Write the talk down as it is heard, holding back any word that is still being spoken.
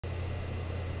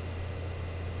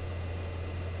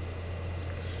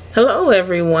Hello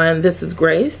everyone, this is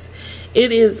Grace.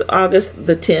 It is August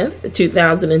the 10th,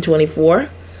 2024,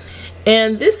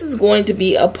 and this is going to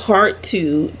be a part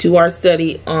 2 to our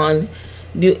study on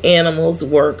do animals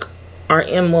work, are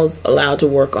animals allowed to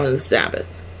work on the Sabbath?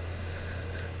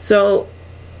 So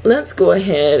let's go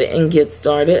ahead and get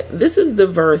started. This is the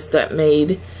verse that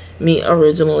made me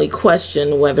originally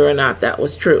question whether or not that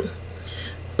was true.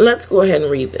 Let's go ahead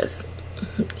and read this.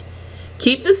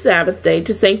 Keep the Sabbath day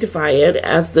to sanctify it,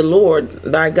 as the Lord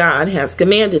thy God has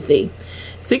commanded thee.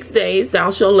 6 days thou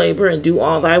shalt labor and do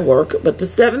all thy work, but the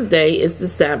seventh day is the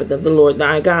Sabbath of the Lord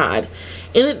thy God.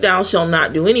 In it thou shalt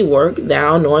not do any work,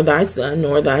 thou, nor thy son,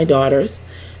 nor thy daughters,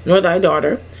 nor thy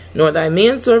daughter, nor thy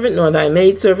manservant, nor thy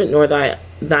maidservant, nor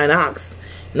thine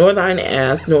ox, nor thine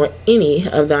ass, nor any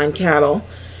of thine cattle,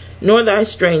 nor thy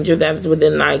stranger that is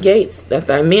within thy gates, that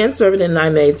thy manservant and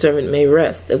thy maidservant may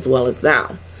rest as well as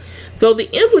thou. So the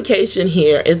implication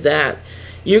here is that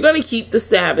you're going to keep the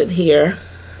Sabbath here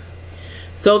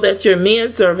so that your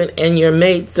manservant and your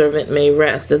maidservant may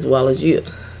rest as well as you.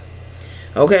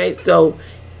 Okay, so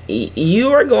you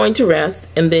are going to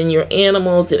rest, and then your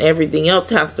animals and everything else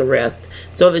has to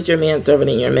rest so that your manservant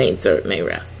and your maidservant may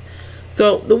rest.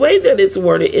 So the way that it's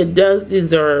worded, it does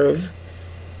deserve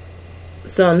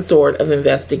some sort of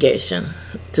investigation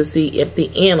to see if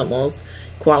the animals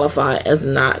qualify as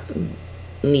not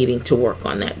needing to work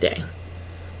on that day.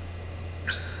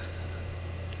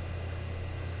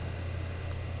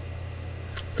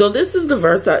 So this is the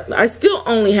verse. I still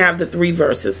only have the 3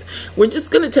 verses. We're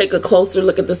just going to take a closer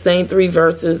look at the same 3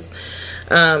 verses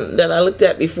that I looked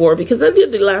at before, because I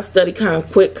did the last study kind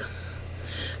of quick.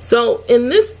 So in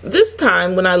this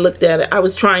time when I looked at it, I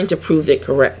was trying to prove it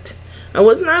correct. I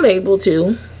was not able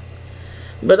to,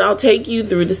 but I'll take you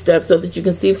through the steps so that you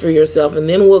can see for yourself, and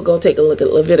then we'll go take a look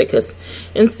at Leviticus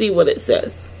and see what it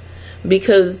says.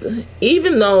 Because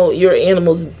even though your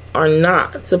animals are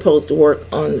not supposed to work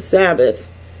on the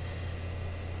Sabbath,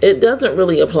 it doesn't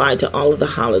really apply to all of the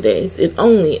holidays. It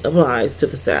only applies to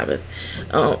the Sabbath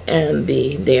and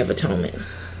the Day of Atonement.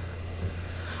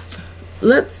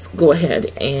 Let's go ahead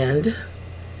and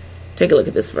take a look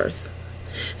at this verse.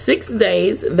 6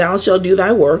 days thou shalt do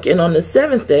thy work, and on the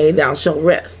 7th day thou shalt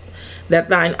rest, that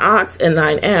thine ox and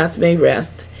thine ass may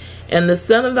rest, and the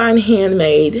son of thine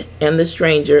handmaid and the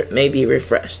stranger may be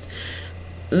refreshed.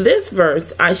 This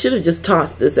verse, I should have just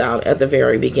tossed this out at the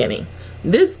very beginning.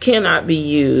 This cannot be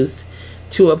used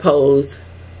to oppose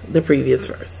the previous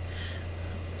verse.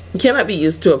 It cannot be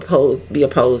used to be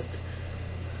opposed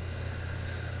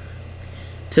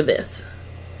to this.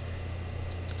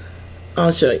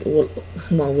 I'll show you.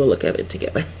 We'll look at it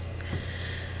together.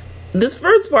 This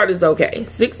first part is okay.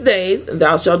 6 days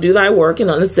thou shalt do thy work,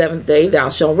 and on the 7th day thou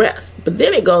shalt rest. But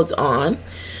then it goes on,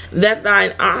 that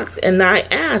thine ox and thy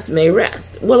ass may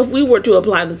rest. Well, if we were to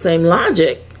apply the same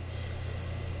logic,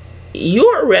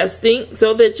 you're resting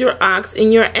so that your ox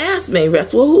and your ass may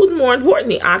rest. Well, who's more important,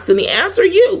 the ox and the ass, or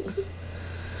you?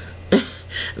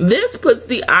 This puts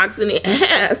the ox and the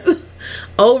ass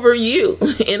over you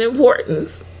in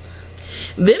importance.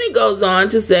 Then it goes on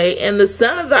to say, and the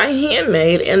son of thy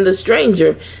handmaid and the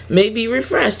stranger may be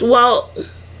refreshed. Well,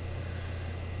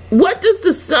 what does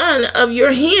the son of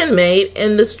your handmaid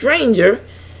and the stranger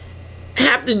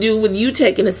have to do with you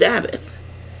taking a Sabbath?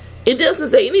 It doesn't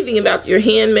say anything about your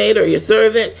handmaid or your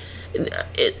servant.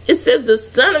 It says the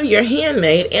son of your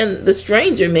handmaid and the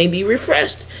stranger may be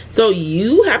refreshed. So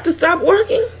you have to stop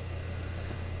working?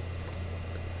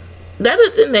 That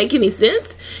doesn't make any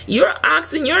sense. Your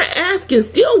ox and your ass can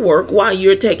still work while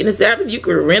you're taking a Sabbath. You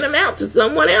could rent them out to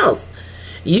someone else.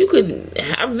 You could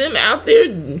have them out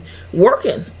there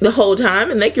working the whole time,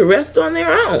 and they can rest on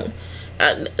their own.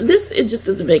 It just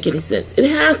doesn't make any sense. It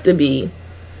has to be,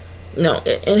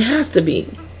 it has to be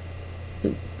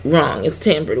wrong. It's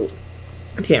tampered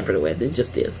with. It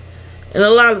just is. And a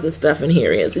lot of the stuff in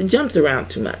here is. It jumps around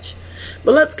too much.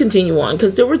 But let's continue on,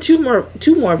 because there were two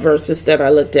more verses that I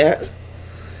looked at.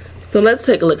 So let's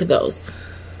take a look at those.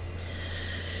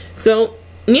 So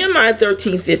Nehemiah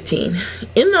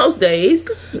 13:15. In those days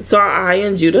saw I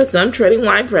in Judah some treading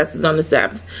wine presses on the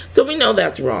Sabbath. So we know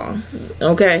that's wrong.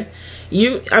 Okay?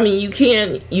 You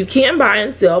can buy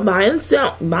and sell.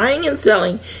 Buying and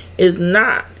selling is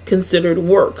not considered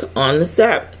work on the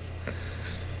Sabbath.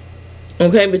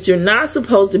 Okay, but you're not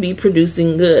supposed to be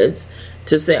producing goods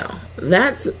to sell.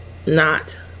 That's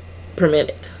not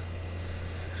permitted.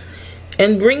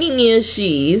 And bringing in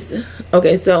sheaves.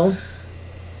 Okay, so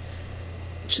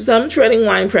some treading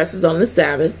wine presses on the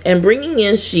Sabbath, and bringing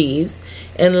in sheaves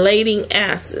and lading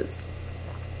asses.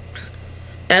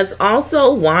 as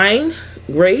also wine,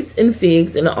 grapes, and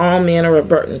figs, and all manner of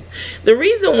burdens. The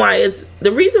reason why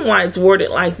it's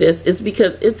worded like this is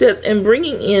because it says, "in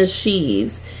bringing in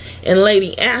sheaves and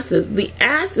lading asses," the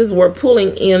asses were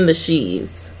pulling in the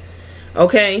sheaves.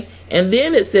 Okay, and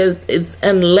then it says it's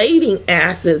unlading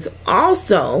asses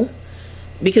also,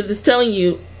 because it's telling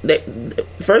you that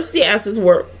first the asses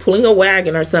were pulling a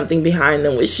wagon or something behind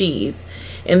them with sheaves,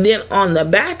 and then on the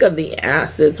back of the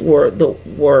asses were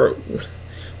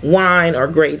wine or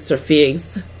grapes or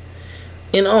figs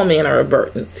in all manner of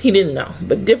burdens. He didn't know,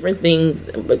 but different things,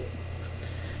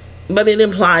 but it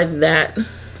implied that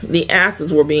the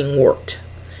asses were being worked.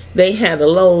 They had a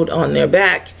load on their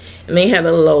back, and they had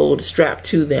a load strapped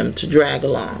to them to drag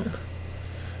along.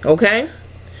 Okay?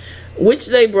 Which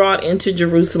they brought into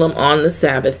Jerusalem on the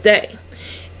Sabbath day.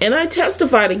 And I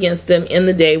testified against them in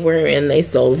the day wherein they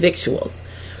sold victuals.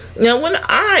 Now, when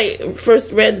I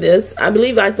first read this, I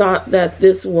believe I thought that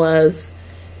this was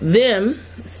them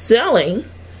selling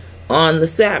on the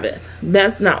Sabbath.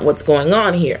 That's not what's going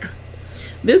on here.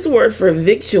 This word for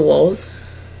victuals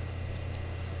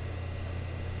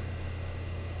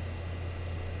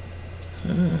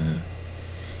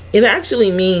it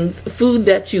actually means food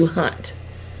that you hunt.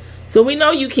 So we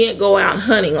know you can't go out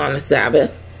hunting on the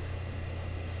Sabbath.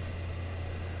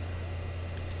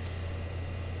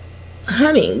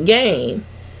 Hunting, game,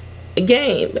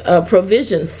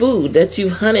 provision, food that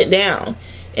you've hunted down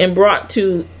and brought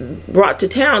to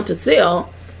town to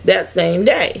sell that same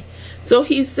day. So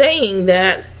he's saying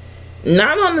that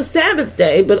not on the Sabbath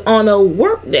day, but on a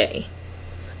work day,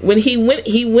 when he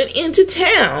went into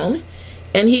town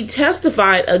and he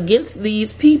testified against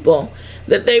these people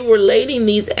that they were lading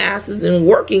these asses and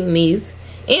working these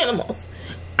animals.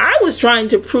 I was trying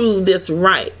to prove this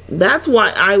right. That's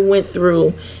why I went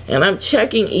through and I'm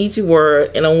checking each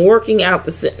word and I'm working out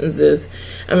the sentences.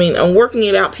 I'm working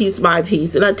it out piece by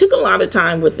piece. And I took a lot of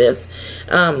time with this,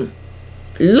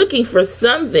 looking for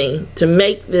something to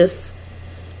make this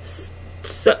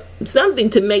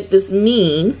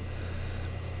mean,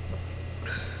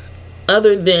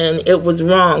 other than it was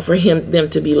wrong for them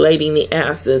to be lading the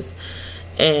asses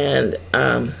and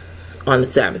on the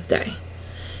Sabbath day.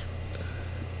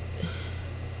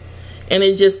 And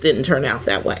it just didn't turn out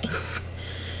that way.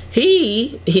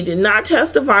 He did not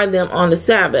testify them on the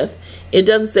Sabbath. It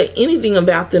doesn't say anything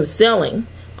about them selling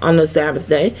on the Sabbath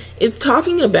day. It's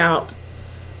talking about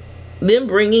them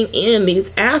bringing in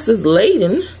these asses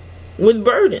laden with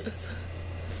burdens.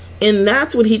 And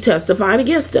that's what he testified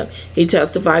against them. He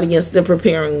testified against them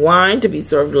preparing wine to be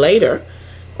served later,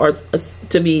 or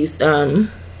to be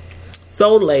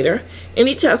sold later. And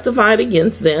he testified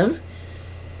against them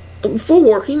for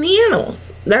working the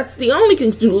animals. That's the only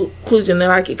conclusion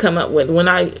that I could come up with when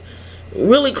I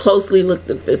really closely looked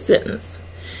at this sentence.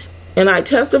 And I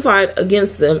testified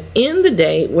against them in the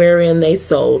day wherein they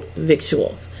sold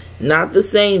victuals. Not the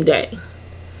same day,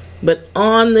 but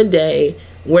on the day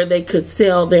where they could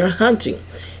sell their hunting.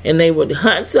 And they would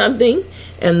hunt something,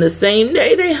 and the same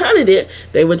day they hunted it,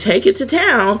 they would take it to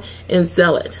town and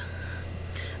sell it.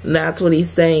 That's what he's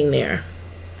saying there.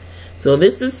 So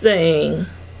this is saying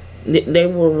they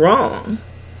were wrong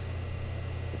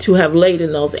to have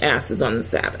laden those asses on the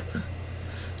Sabbath.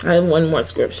 I have one more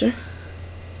scripture.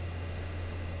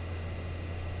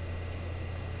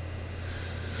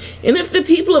 And if the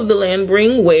people of the land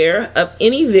bring ware of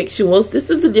any victuals,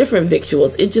 this is a different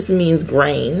victuals. It just means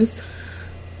grains.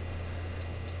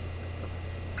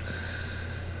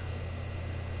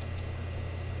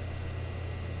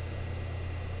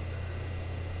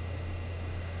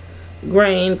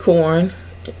 Grain, corn,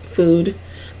 food.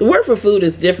 The word for food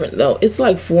is different though. It's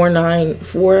like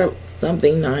 4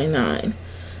 something 99.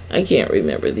 I can't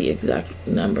remember the exact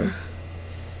number,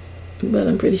 but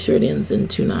I'm pretty sure it ends in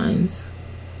 2 9s.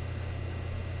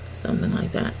 Something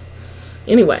like that.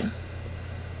 Anyway,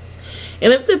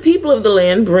 and if the people of the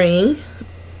land bring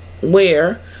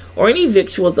ware or any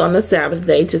victuals on the Sabbath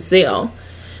day to sell,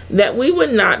 that we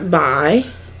would not buy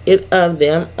it of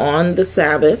them on the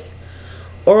Sabbath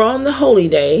or on the holy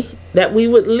day, that we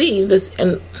would leave this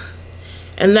and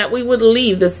that we would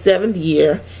leave the 7th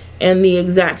year and the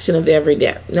exaction of every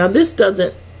debt. Now this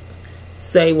doesn't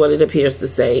say what it appears to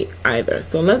say either.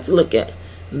 So let's look at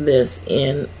this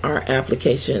in our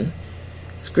application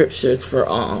scriptures for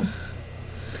all.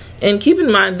 And keep in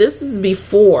mind, this is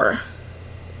before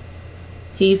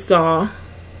he saw,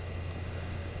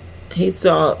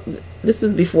 this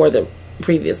is before the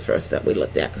previous verse that we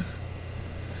looked at.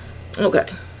 Okay.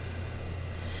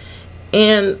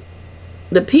 And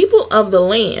the people of the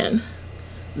land,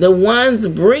 the ones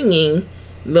bringing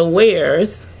the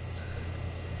wares,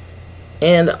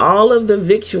 and all of the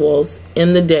victuals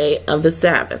in the day of the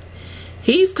Sabbath.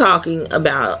 He's talking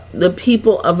about the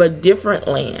people of a different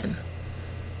land.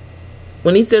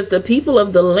 When he says the people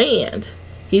of the land,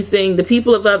 he's saying the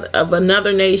people of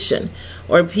another nation,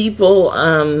 or people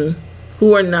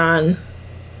who are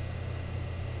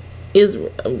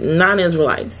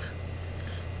non-Israelites.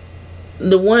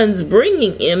 The ones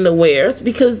bringing in the wares,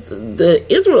 because the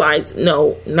Israelites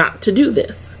know not to do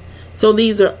this. So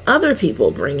these are other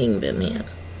people bringing them in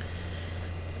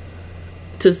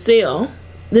to sell.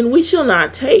 Then we shall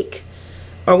not take,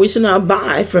 or we shall not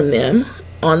buy from them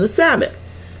on the Sabbath.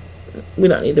 We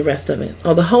don't need the rest of it.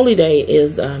 Oh, the holy day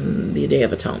is the Day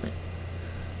of Atonement,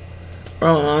 or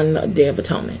on the Day of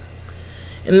Atonement.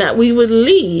 And that we would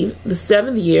leave the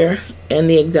 7th year and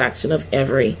the exaction of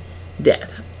every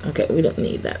debt. Okay, we don't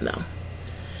need that though.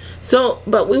 So,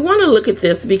 but we want to look at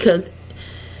this because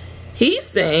he's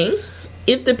saying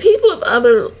if the people of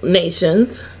other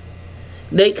nations,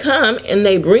 they come and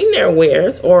they bring their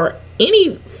wares or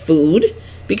any food,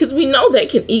 because we know they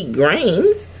can eat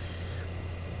grains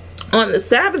on the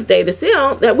Sabbath day to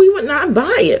sell, that we would not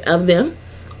buy it of them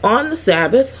on the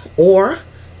Sabbath or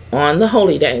on the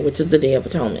holy day, which is the Day of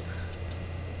Atonement.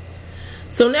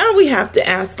 So now we have to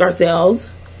ask ourselves,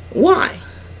 why?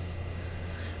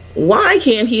 Why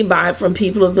can't he buy from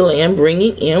people of the land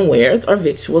bringing in wares or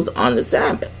victuals on the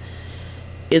Sabbath?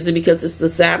 Is it because it's the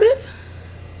Sabbath?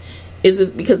 Is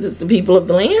it because it's the people of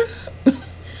the land?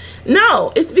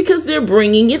 No, it's because they're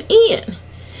bringing it in.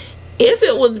 If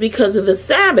it was because of the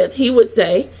Sabbath, he would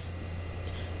say,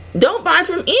 don't buy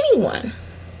from anyone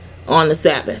on the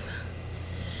Sabbath.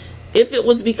 If it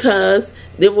was because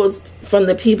it was from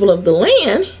the people of the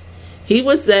land, he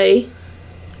would say,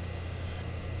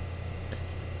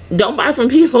 don't buy from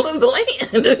people of the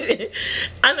land.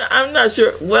 I'm not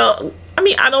sure. Well, I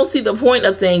mean, I don't see the point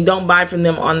of saying don't buy from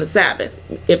them on the Sabbath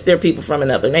if they're people from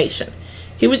another nation.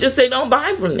 He would just say don't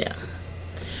buy from them.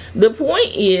 The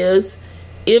point is,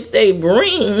 if they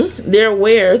bring their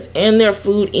wares and their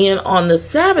food in on the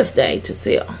Sabbath day to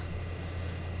sell,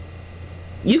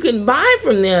 you can buy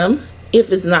from them if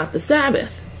it's not the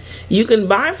Sabbath. You can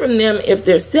buy from them if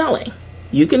they're selling.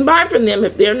 You can buy from them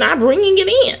if they're not bringing it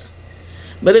in.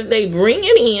 But if they bring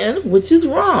it in, which is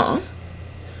wrong,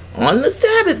 on the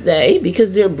Sabbath day,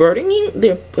 because they're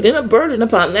putting a burden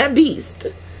upon that beast,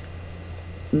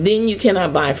 then you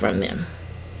cannot buy from them.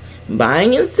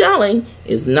 Buying and selling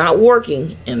is not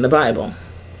working in the Bible.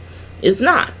 It's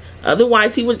not.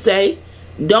 Otherwise, he would say,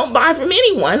 don't buy from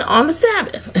anyone on the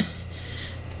Sabbath.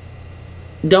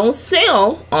 Don't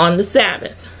sell on the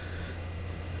Sabbath.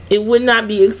 It would not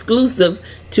be exclusive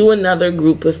to another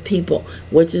group of people,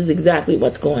 which is exactly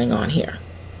what's going on here.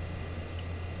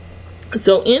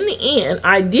 So in the end,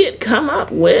 I did come up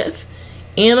with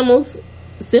animals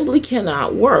simply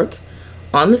cannot work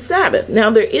on the Sabbath. Now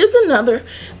there is another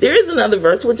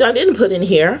verse which I didn't put in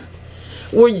here,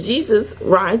 where Jesus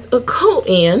rides a colt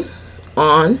in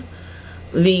on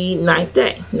the 9th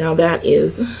day. Now that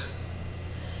is,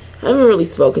 I haven't really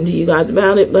spoken to you guys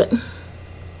about it, but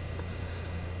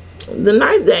the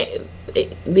 9th day,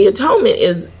 the atonement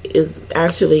is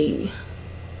actually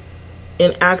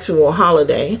an actual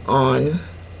holiday on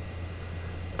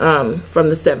from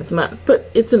the 7th month, but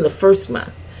it's in the 1st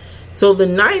month. So the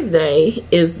 9th day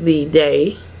is the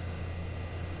day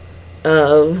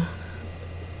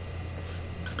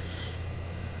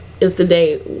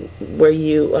where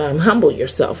you humble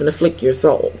yourself and afflict your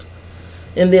soul.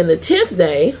 And then the 10th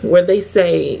day, where they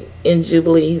say in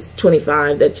Jubilees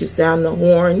 25 that you sound the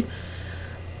horn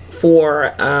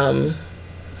for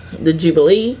the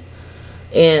Jubilee,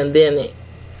 and then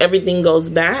everything goes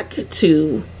back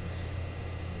to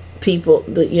people,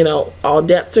 all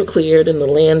debts are cleared and the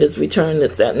land is returned,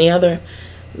 this, that, and the other.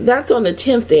 That's on the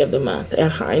 10th day of the month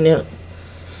at high noon.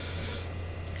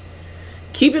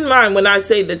 Keep in mind, when I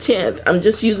say the 10th, I'm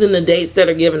just using the dates that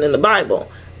are given in the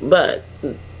Bible, but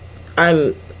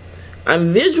I'm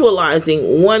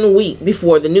visualizing 1 week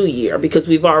before the new year, because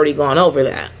we've already gone over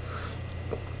that.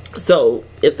 So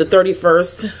if the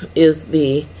 31st is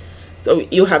so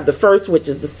you have the 1st, which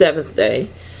is the 7th day,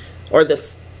 or the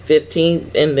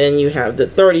 15th, and then you have the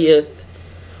 30th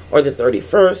or the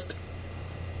 31st,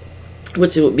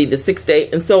 which would be the 6th day,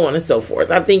 and so on and so forth.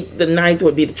 I think the 9th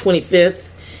would be the 25th,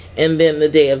 and then the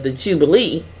day of the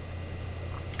Jubilee,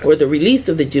 or the release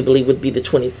of the Jubilee, would be the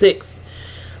 26th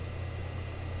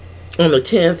on the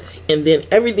 10th, and then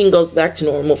everything goes back to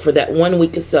normal for that 1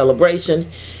 week of celebration.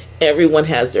 Everyone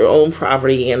has their own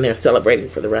property and they're celebrating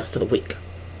for the rest of the week.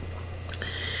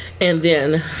 And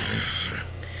then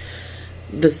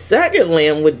the second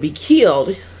lamb would be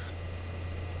killed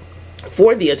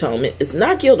for the atonement is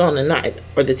not killed on the 9th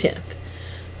or the 10th.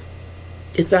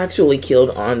 It's actually killed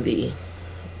on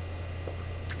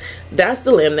that's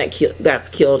the lamb that's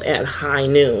killed at high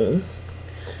noon.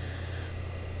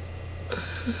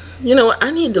 You know what?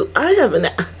 I need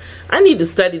to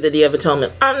study the Day of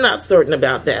Atonement. I'm not certain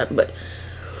about that, but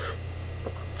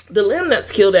the lamb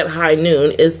that's killed at high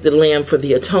noon is the lamb for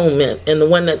the atonement, and the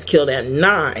one that's killed at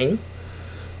 9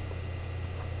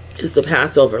 is the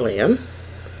Passover lamb.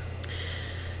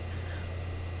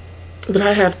 But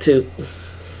I have to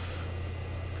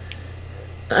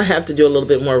do a little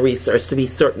bit more research to be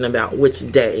certain about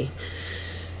which day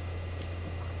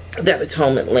that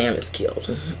atonement lamb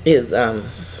is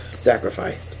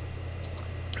sacrificed.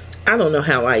 I don't know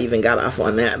how I even got off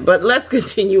on that, but let's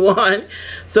continue on.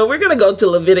 So we're going to go to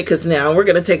Leviticus now. We're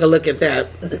going to take a look at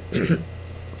that.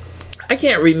 I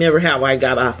can't remember how I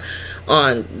got off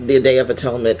on the Day of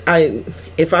Atonement.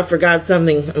 If I forgot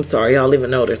something, I'm sorry. I'll leave a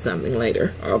note or something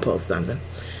later, or I'll post something.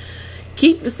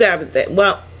 Keep the Sabbath day.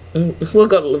 Well, we'll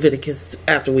go to Leviticus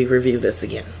after we review this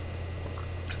again.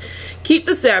 Keep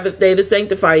the Sabbath day to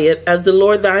sanctify it, as the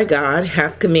Lord thy God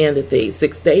hath commanded thee.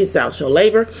 6 days thou shalt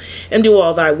labor and do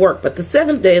all thy work, but the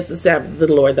 7th day is the Sabbath of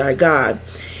the Lord thy God.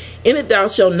 In it thou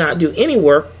shalt not do any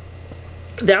work,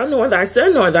 thou nor thy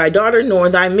son, nor thy daughter, nor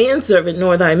thy manservant,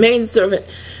 nor thy maidservant,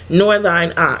 nor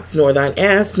thine ox, nor thine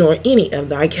ass, nor any of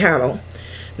thy cattle,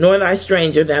 nor thy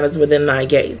stranger that is within thy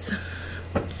gates.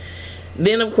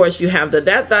 Then, of course, you have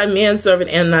that thy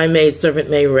manservant and thy maidservant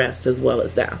may rest as well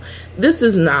as thou. This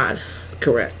is not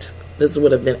correct. This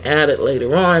would have been added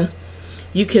later on.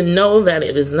 You can know that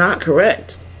it is not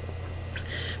correct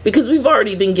because we've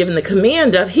already been given the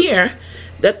command up here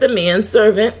that the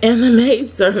manservant and the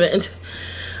maidservant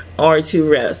are to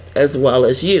rest as well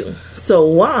as you. So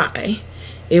why,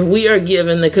 if we are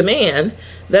given the command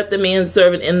that the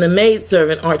manservant and the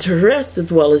maidservant are to rest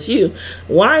as well as you,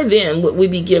 why then would we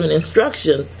be given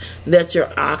instructions that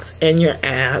your ox and your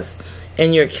ass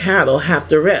and your cattle have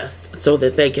to rest so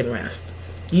that they can rest?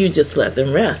 You just let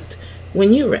them rest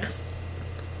when you rest.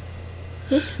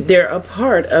 They're a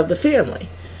part of the family.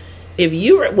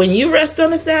 When you rest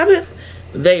on the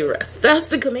Sabbath, they rest. That's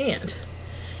the command.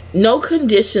 No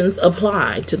conditions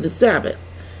apply to the Sabbath.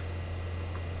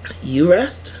 You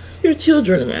rest, your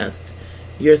children rest,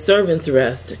 your servants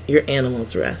rest, your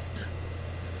animals rest.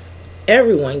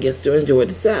 Everyone gets to enjoy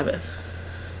the Sabbath.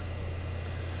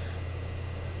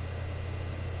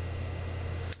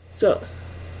 So,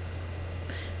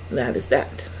 that is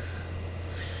that.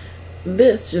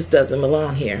 This just doesn't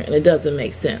belong here, and it doesn't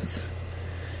make sense.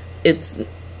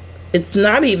 It's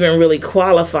not even really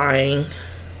qualifying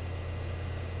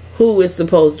who is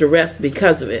supposed to rest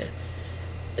because of it.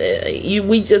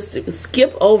 We just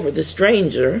skip over the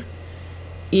stranger.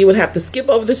 You would have to skip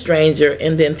over the stranger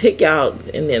and then pick out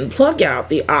and then pluck out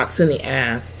the ox and the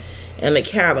ass and the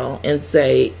cattle and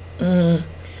say,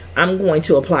 I'm going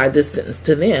to apply this sentence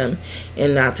to them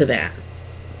and not to that.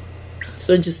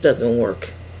 So it just doesn't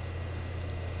work.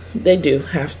 They do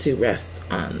have to rest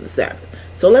on the Sabbath.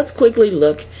 So let's quickly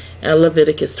look at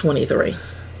Leviticus 23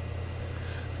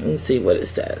 and see what it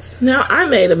says. Now, I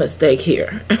made a mistake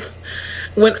here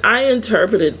when I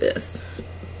interpreted this.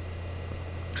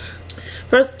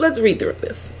 First, let's read through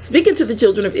this. Speaking to the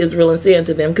children of Israel and saying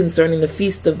to them concerning the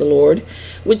feast of the Lord,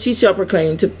 which ye shall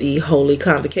proclaim to be holy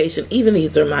convocation. Even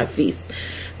these are my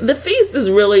feasts. The feast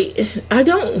is really, I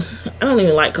don't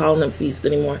even like calling them feasts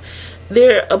anymore.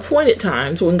 They're appointed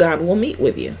times when God will meet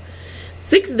with you.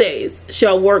 6 days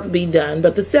shall work be done,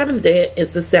 but the 7th day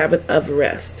is the Sabbath of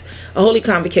rest. A holy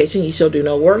convocation, ye shall do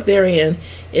no work therein.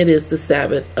 It is the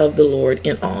Sabbath of the Lord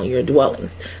in all your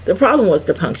dwellings. The problem was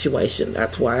the punctuation.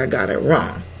 That's why I got it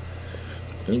wrong.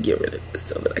 Let me get rid of this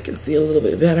so that I can see a little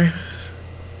bit better.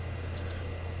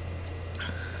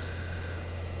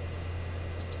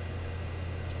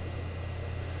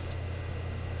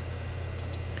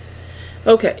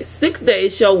 Okay, 6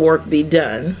 days shall work be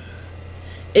done.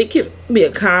 It can be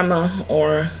a comma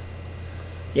or,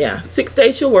 6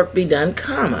 days shall work be done,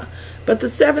 comma. But the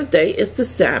 7th day is the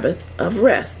Sabbath of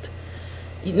rest.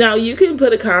 Now, you can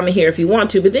put a comma here if you want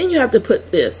to, but then you have to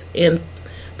put this in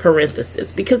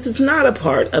parentheses because it's not a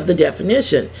part of the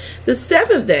definition. The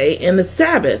 7th day and the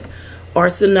Sabbath are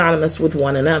synonymous with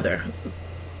one another.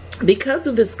 Because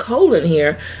of this colon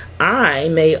here, I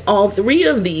made all three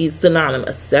of these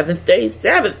synonymous. 7th day,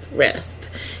 Sabbath rest,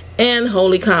 and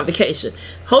holy convocation.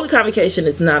 Holy convocation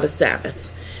is not a Sabbath.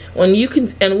 And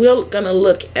we're going to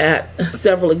look at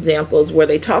several examples where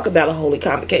they talk about a holy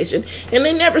convocation and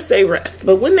they never say rest.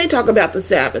 But when they talk about the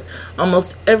Sabbath,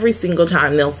 almost every single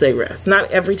time they'll say rest.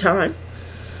 Not every time,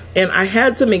 And I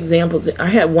had some examples. I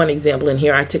had one example in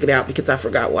here. I took it out because I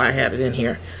forgot why I had it in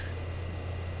here.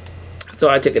 So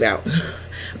I took it out.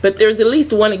 But there's at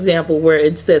least one example where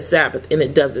it says Sabbath and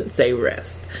it doesn't say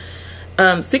rest.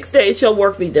 6 days shall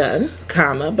work be done,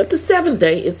 comma, but the seventh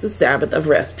day is the Sabbath of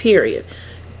rest, period.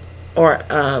 Or,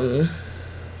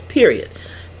 period.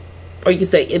 Or you can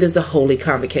say it is a holy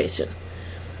convocation.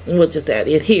 We'll just add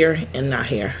it here and not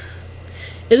here.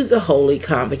 It is a holy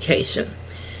convocation.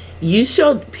 You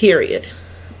shall, period.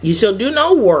 You shall do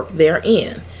no work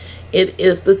therein. It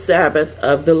is the Sabbath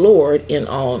of the Lord in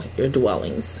all your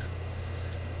dwellings.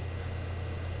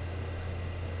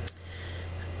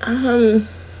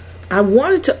 I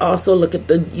wanted to also look at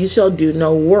the you shall do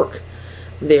no work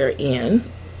therein.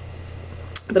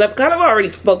 But I've kind of already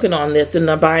spoken on this in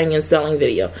the buying and selling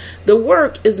video. The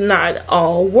work is not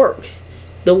all work.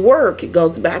 The work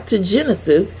goes back to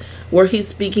Genesis, where he's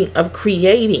speaking of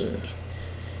creating.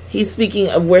 He's speaking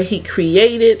of where he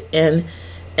created and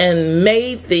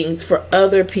made things for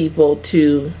other people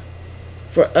to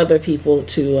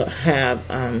have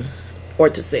or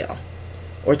to sell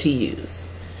or to use.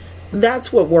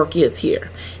 That's what work is here.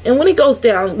 And when it goes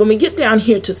down, when we get down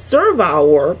here to servile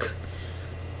work,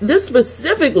 this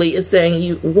specifically is saying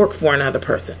you work for another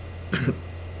person.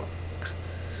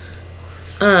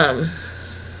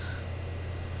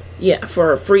 Yeah,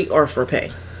 for free or for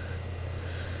pay.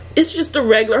 It's just a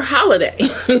regular holiday.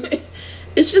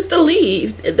 It's just a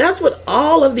leave. That's what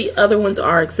all of the other ones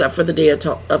are, except for the Day of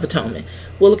Atonement.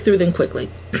 We'll look through them quickly.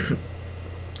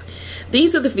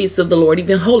 These are the feasts of the Lord,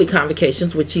 even holy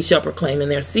convocations, which he shall proclaim in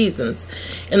their seasons.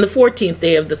 And the 14th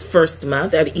day of the first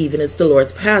month at even is the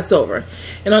Lord's Passover.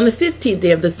 And on the 15th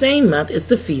day of the same month is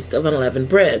the feast of unleavened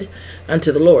bread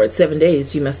unto the Lord. 7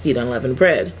 days you must eat unleavened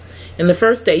bread. And the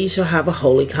first day you shall have a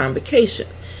holy convocation.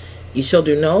 You shall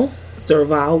do no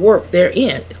servile work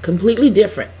therein. It's completely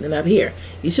different than up here.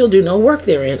 You shall do no work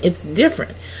therein. It's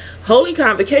different. Holy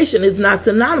convocation is not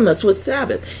synonymous with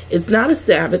Sabbath. It's not a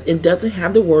Sabbath. It doesn't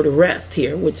have the word rest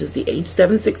here, which is the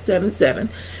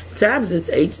H7677. Sabbath is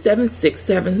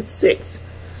H7676.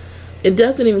 It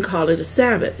doesn't even call it a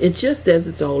Sabbath. It just says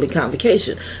it's a holy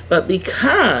convocation. But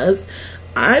because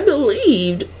I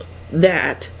believed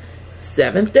that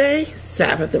seventh day,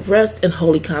 Sabbath of rest, and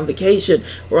holy convocation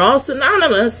were all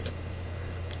synonymous,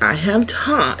 I have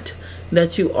taught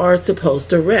that you are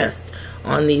supposed to rest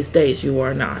on these days. You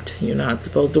are not. You're not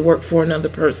supposed to work for another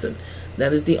person.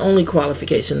 That is the only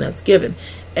qualification that's given.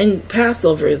 And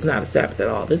Passover is not a Sabbath at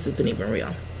all. This isn't even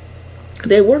real.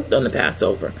 They worked on the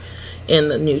Passover in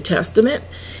the New Testament.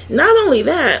 Not only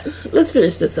that, let's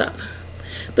finish this up.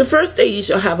 The first day you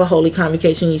shall have a holy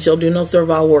convocation. You shall do no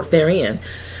servile work therein.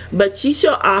 But ye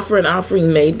shall offer an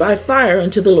offering made by fire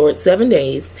unto the Lord 7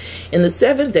 days. And the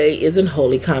seventh day is an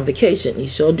holy convocation. Ye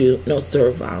shall do no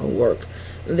servile work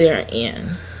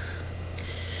therein.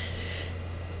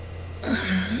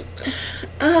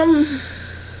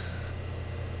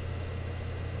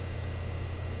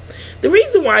 The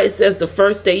reason why it says the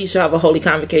first day you shall have a holy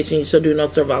convocation, you shall do no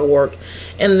servile work,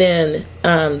 and then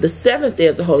the seventh day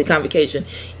is a holy convocation,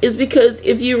 is because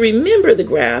if you remember the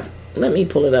graph, let me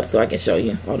pull it up so I can show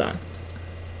you. Hold on.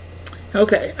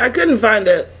 Okay, I couldn't find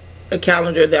a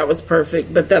calendar that was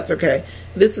perfect, but that's okay.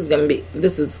 This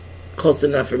is close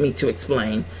enough for me to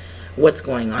explain what's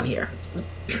going on here.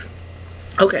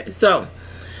 Okay, so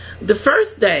the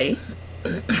first day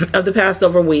of the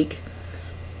Passover week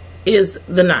is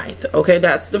the 9th. Okay,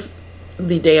 that's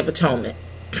the Day of Atonement.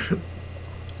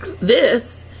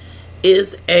 This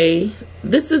is a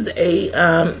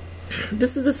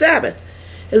Sabbath.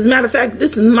 As a matter of fact,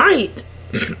 this might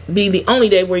be the only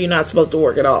day where you're not supposed to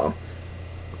work at all.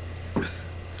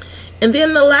 And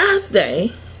then the last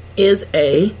day is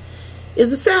a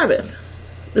Sabbath.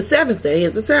 The seventh day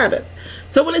is a Sabbath.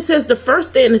 So when it says the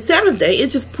first day and the seventh day,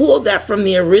 it just pulled that from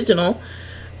the original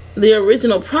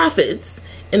prophets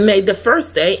and made the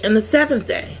first day and the seventh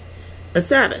day a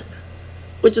Sabbath,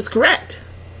 which is correct,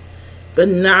 but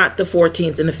not the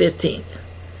 14th and the 15th.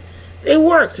 They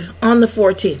worked on the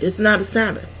 14th. It's not a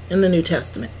Sabbath in the New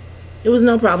Testament. It was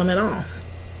no problem at all.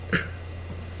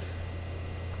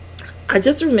 I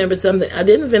just remembered something. I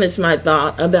didn't finish my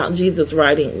thought about Jesus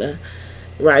riding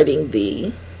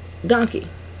the donkey.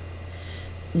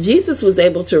 Jesus was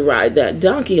able to ride that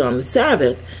donkey on the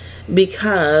Sabbath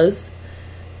because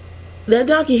that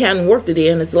donkey hadn't worked a day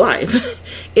in his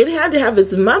life. It had to have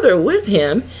its mother with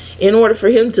him in order for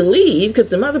him to leave, because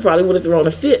the mother probably would have thrown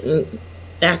a fit and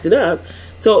acted up.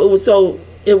 So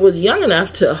it was young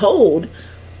enough to hold.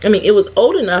 I mean, it was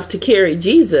old enough to carry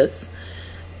Jesus,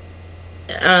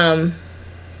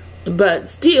 but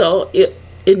still it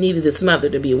needed its mother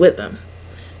to be with him.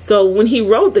 So when he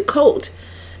rode the colt,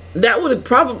 that would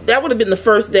have been the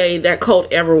first day that colt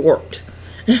ever worked.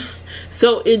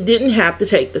 So it didn't have to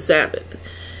take the Sabbath,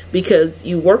 because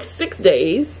you work 6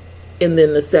 days and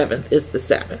then the 7th is the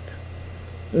Sabbath.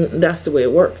 That's the way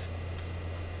it works.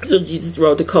 So Jesus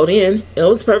rode the colt in. It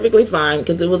was perfectly fine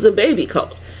because it was a baby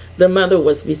colt. The mother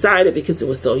was beside it because it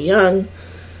was so young.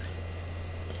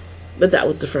 But that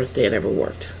was the first day it ever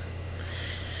worked.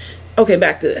 Okay,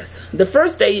 back to this. The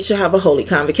first day you shall have a holy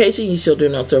convocation. You shall do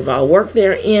no servile work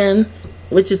therein,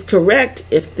 which is correct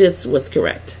if this was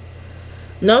correct.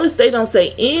 Notice they don't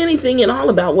say anything at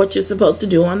all about what you're supposed to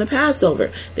do on the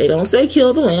Passover. They don't say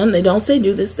kill the lamb. They don't say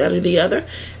do this, that, or the other.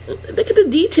 Look at the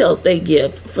details they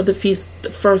give for the feast,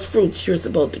 the first fruits you're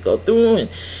supposed to go through and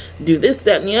do this,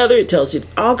 that, and the other. It tells you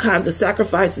all kinds of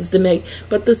sacrifices to make.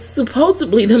 But the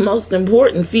supposedly the most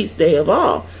important feast day of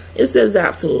all, it says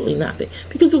absolutely nothing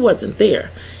because it wasn't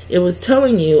there. It was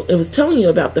telling you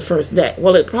about the first day.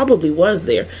 Well, it probably was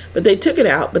there, but they took it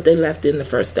out, but they left in the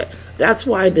first day. That's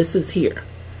why this is here.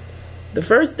 The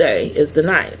first day is the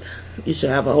 9th. You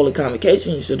shall have a holy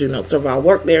convocation. You shall do no servile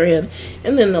work therein.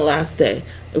 And then the last day,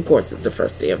 of course, is the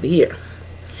first day of the year.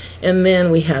 And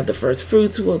then we have the first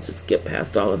fruits. We'll just skip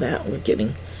past all of that. We're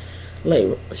getting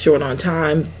short on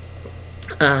time.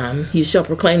 You shall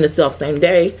proclaim the self-same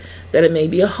day that it may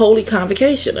be a holy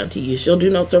convocation unto you. Shall do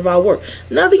no servile work.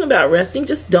 Nothing about resting.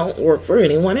 Just don't work for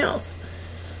anyone else.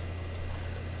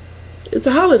 It's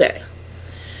a holiday.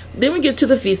 Then we get to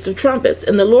the Feast of Trumpets.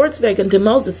 And the Lord spake unto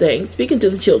Moses, saying, speaking to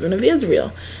the children of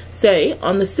Israel, say,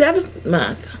 on the 7th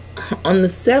month, on the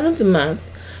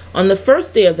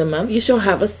first day of the month, you shall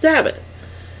have a Sabbath.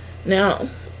 Now,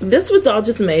 this was all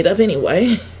just made up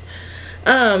anyway.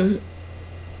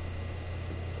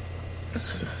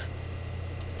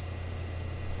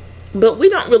 But we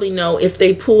don't really know if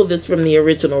they pull this from the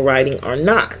original writing or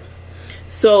not.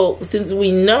 So, since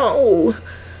we know,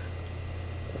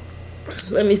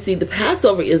 let me see, the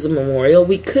Passover is a memorial,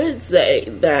 we could say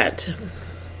that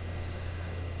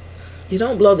you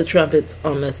don't blow the trumpets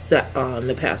on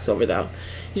the Passover, though.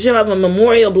 You should have a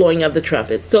memorial blowing of the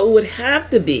trumpets. So it would have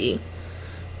to be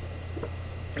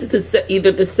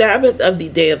either the Sabbath of the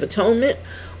Day of Atonement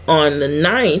on the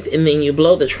 9th, and then you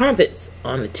blow the trumpets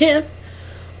on the 10th,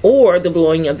 or the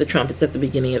blowing of the trumpets at the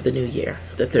beginning of the new year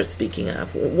that they're speaking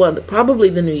of. Well, probably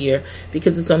the new year,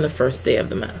 because it's on the first day of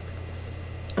the month.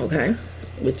 Okay?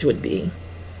 Which would be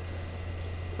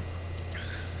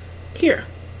here,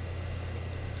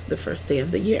 the first day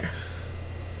of the year.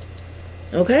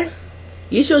 Okay?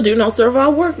 You shall do no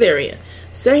servile work therein.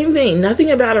 Same thing,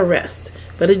 nothing about a rest,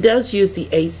 but it does use the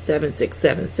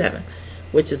H7677,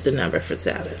 which is the number for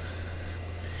Sabbath.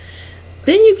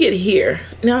 Then you get here.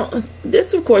 Now,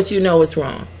 this, of course, you know is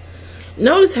wrong.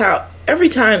 Notice how every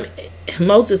time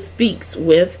Moses speaks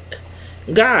with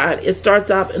God, it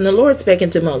starts off, and the Lord spake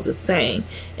unto Moses, saying,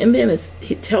 and then it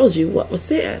tells you what was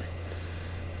said.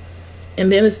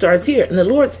 And then it starts here, and the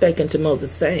Lord spake unto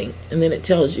Moses, saying, and then it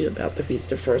tells you about the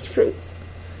Feast of First Fruits.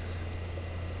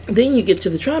 Then you get to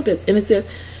the trumpets, and it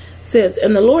says,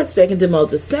 and the Lord spake unto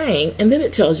Moses, saying, and then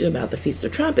it tells you about the Feast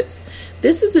of Trumpets.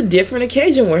 This is a different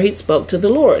occasion where he spoke to the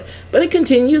Lord, but it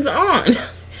continues on.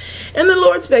 And the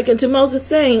Lord spake unto Moses,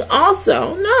 saying,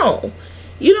 also, no.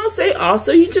 You don't say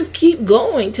also, you just keep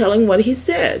going, telling what he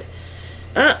said.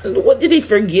 What did he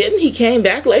forget? And he came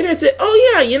back later and said,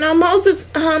 oh yeah, you know,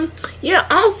 Moses, yeah,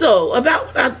 also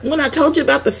about when I told you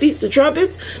about the Feast of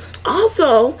Trumpets,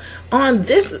 also on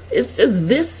this, it says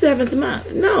this 7th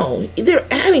month. No, they're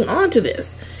adding on to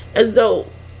this as though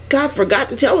God forgot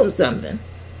to tell him something.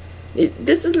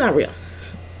 This is not real.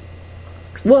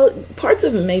 Well, parts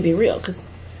of it may be real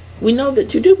because we know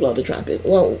that you do blow the trumpet.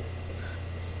 Well,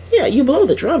 yeah, you blow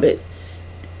the trumpet.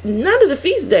 None of the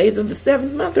feast days of the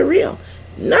 7th month are real.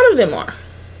 None of them are.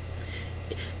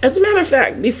 As a matter of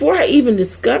fact, before I even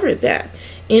discovered that,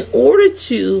 in order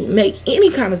to make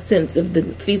any kind of sense of the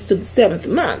feast of the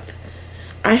 7th month,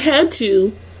 I had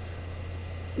to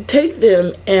take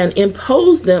them and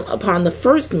impose them upon the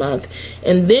first month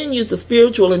and then use a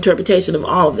spiritual interpretation of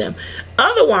all of them.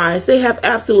 Otherwise, they have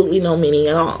absolutely no meaning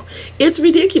at all. It's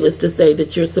ridiculous to say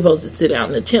that you're supposed to sit out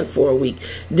in the tent for a week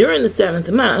during the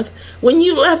 7th month when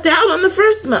you left out on the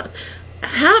first month.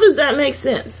 How does that make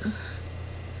sense?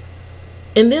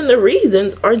 And then the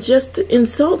reasons are just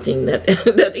insulting that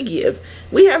they give.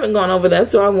 We haven't gone over that,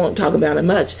 so I won't talk about it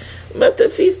much. But the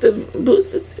Feast of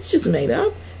Booths, it's just made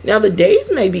up. Now, the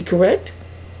days may be correct.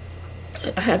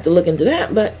 I have to look into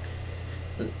that. But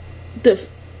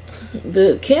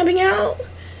the camping out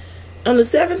on the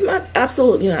 7th month,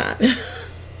 absolutely not.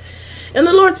 And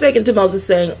the Lord spake unto Moses,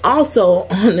 saying, also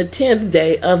on the 10th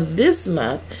day of this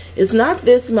month, it's not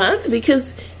this month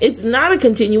because it's not a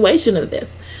continuation of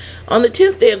this. On the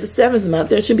 10th day of the 7th month,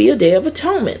 there shall be a day of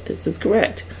atonement. This is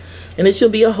correct. And it shall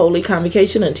be a holy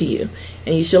convocation unto you.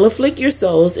 And you shall afflict your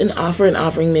souls and offer an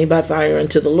offering made by fire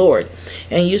unto the Lord.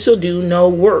 And you shall do no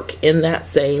work in that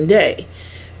same day.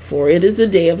 For it is a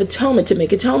day of atonement to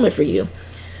make atonement for you.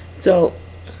 So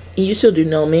you shall do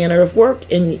no manner of work.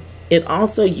 And it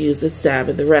also uses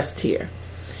Sabbath rest here.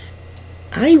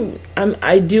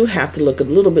 I do have to look a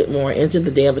little bit more into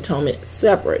the Day of Atonement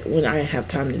separate when I have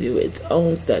time to do its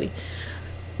own study.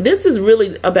 This is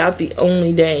really about the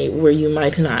only day where you're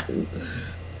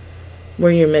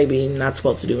maybe not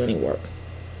supposed to do any work.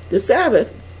 The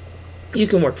Sabbath, you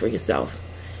can work for yourself.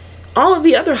 All of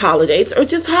the other holidays are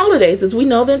just holidays as we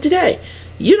know them today.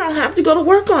 You don't have to go to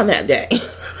work on that day.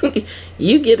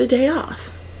 You get a day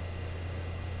off.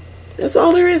 That's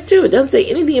all there is to it. It doesn't say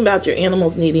anything about your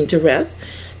animals needing to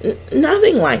rest.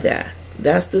 Nothing like that.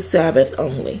 That's the Sabbath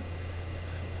only.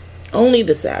 Only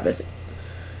the Sabbath.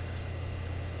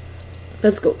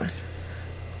 Let's go on.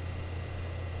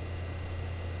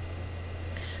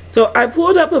 So I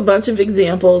pulled up a bunch of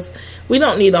examples. We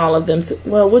don't need all of them. So,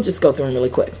 well, we'll just go through them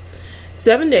really quick.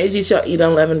 7 days you shall eat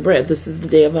unleavened bread. This is the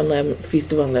day of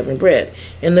feast of unleavened bread.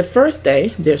 In the first day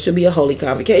there shall be a holy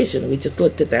convocation. We just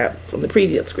looked at that from the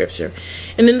previous scripture.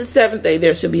 And in the 7th day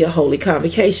there shall be a holy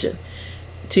convocation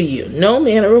to you. No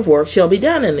manner of work shall be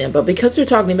done in them. But because we're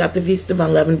talking about the feast of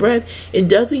unleavened bread, it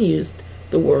doesn't use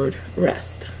the word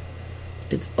rest.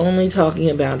 It's only talking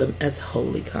about them as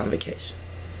holy convocation.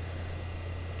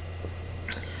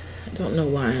 I don't know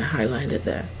why I highlighted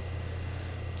that.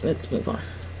 Let's move on.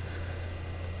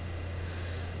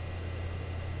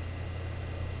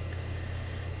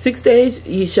 "6 days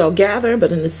ye shall gather,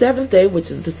 but in the 7th day, which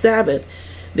is the Sabbath,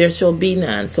 there shall be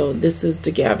none." So this is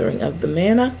the gathering of the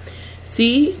manna.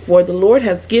 "See, for the Lord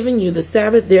has given you the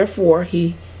Sabbath, therefore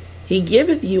he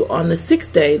giveth you on the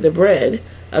 6th day the bread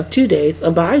of 2 days.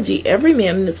 Abide ye every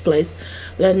man in his place.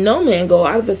 Let no man go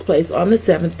out of his place on the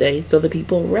 7th day." So the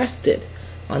people rested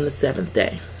on the 7th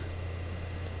day.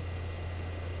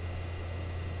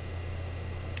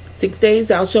 6 days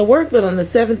thou shalt work, but on the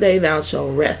 7th day thou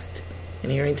shalt rest. In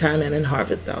hearing time and in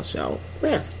harvest thou shalt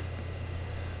rest.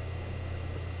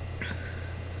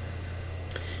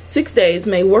 6 days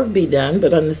may work be done,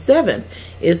 but on the 7th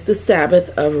is the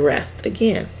Sabbath of rest.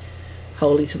 Again,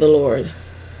 holy to the Lord.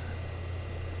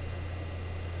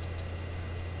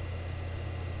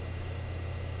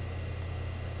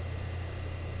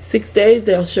 "6 days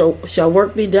there shall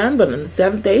work be done, but on the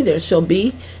 7th day there shall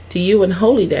be to you an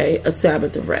holy day, a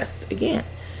Sabbath of rest." Again,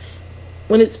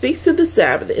 when it speaks of the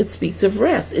Sabbath, it speaks of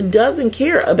rest. It doesn't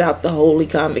care about the holy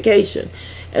convocation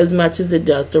as much as it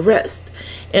does the rest.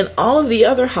 And all of the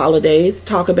other holidays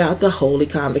talk about the holy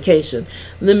convocation,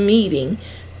 the meeting,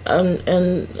 and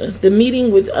the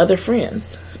meeting with other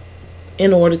friends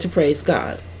in order to praise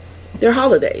God. They're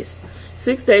holidays.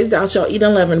 6 days thou shalt eat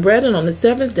unleavened bread, and on the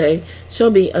 7th day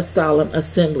shall be a solemn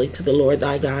assembly to the Lord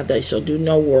thy God. They shall do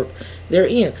no work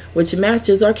therein, which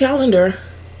matches our calendar.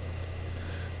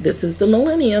 This is the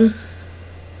millennium,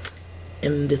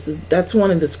 and that's one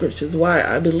of the scriptures why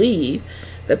I believe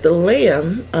that the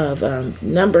lamb of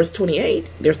Numbers 28,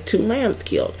 there's 2 lambs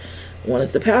killed. One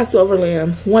is the Passover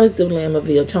lamb, one is the lamb of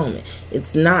the atonement.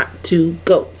 It's not 2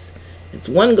 goats. It's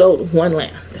 1 goat, 1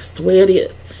 lamb. That's the way it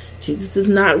is. Jesus is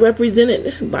not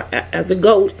represented as a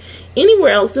goat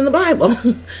anywhere else in the Bible.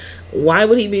 Why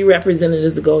would he be represented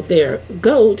as a goat there?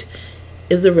 Goat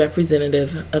is a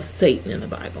representative of Satan in the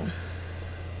Bible.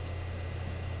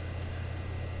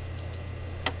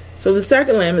 So the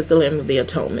second lamb is the lamb of the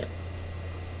atonement.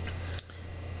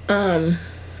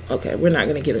 Okay, we're not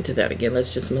going to get into that again.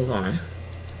 Let's just move on.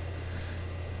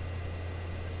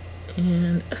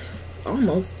 And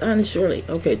almost done, surely.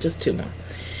 Okay, just 2 more.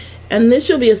 "And this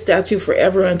shall be a statute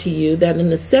forever unto you, that in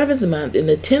the 7th month, in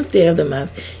the 10th day of the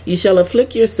month, ye shall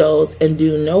afflict your souls and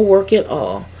do no work at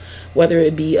all, whether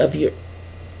it be of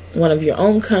one of your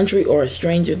own country or a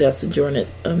stranger that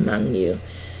sojourneth among you."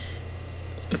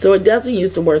 So it doesn't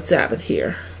use the word Sabbath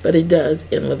here, but it does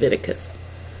in Leviticus.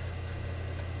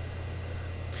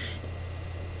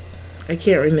 I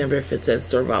can't remember if it says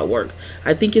servile work.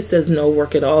 I think it says no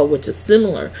work at all, which is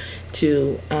similar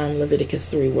to Leviticus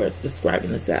 3, where it's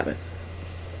describing the Sabbath.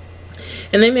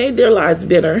 "And they made their lives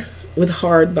bitter with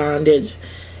hard bondage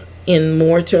in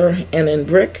mortar and in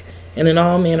brick and in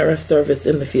all manner of service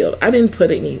in the field." I didn't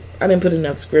put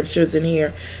enough scriptures in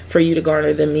here for you to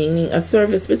garner the meaning of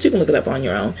service, but you can look it up on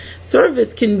your own.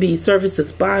 Service can be service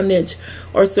as bondage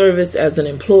or service as an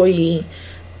employee.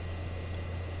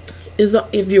 is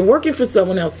if you're working for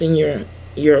someone else, then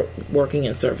you're working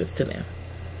in service to them.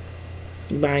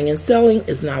 Buying and selling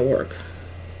is not work.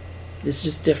 It's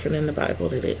just different in the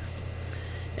Bible. It is.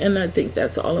 And I think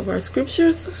that's all of our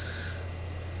scriptures.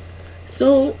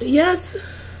 So yes,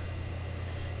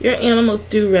 your animals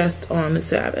do rest on the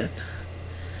Sabbath.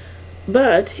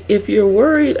 But if you're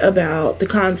worried about the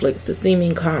conflicts, the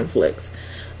seeming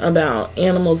conflicts, about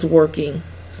animals working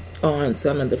on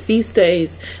some of the feast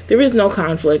days, there is no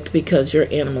conflict because your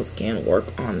animals can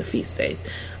work on the feast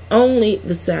days. Only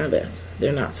the Sabbath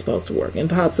they're not supposed to work, and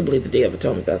possibly the Day of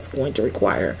Atonement. That's going to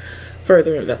require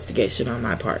further investigation on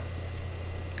my part.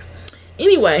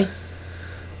 Anyway,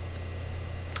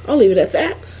 I'll leave it at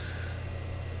that,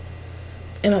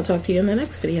 and I'll talk to you in the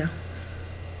next video.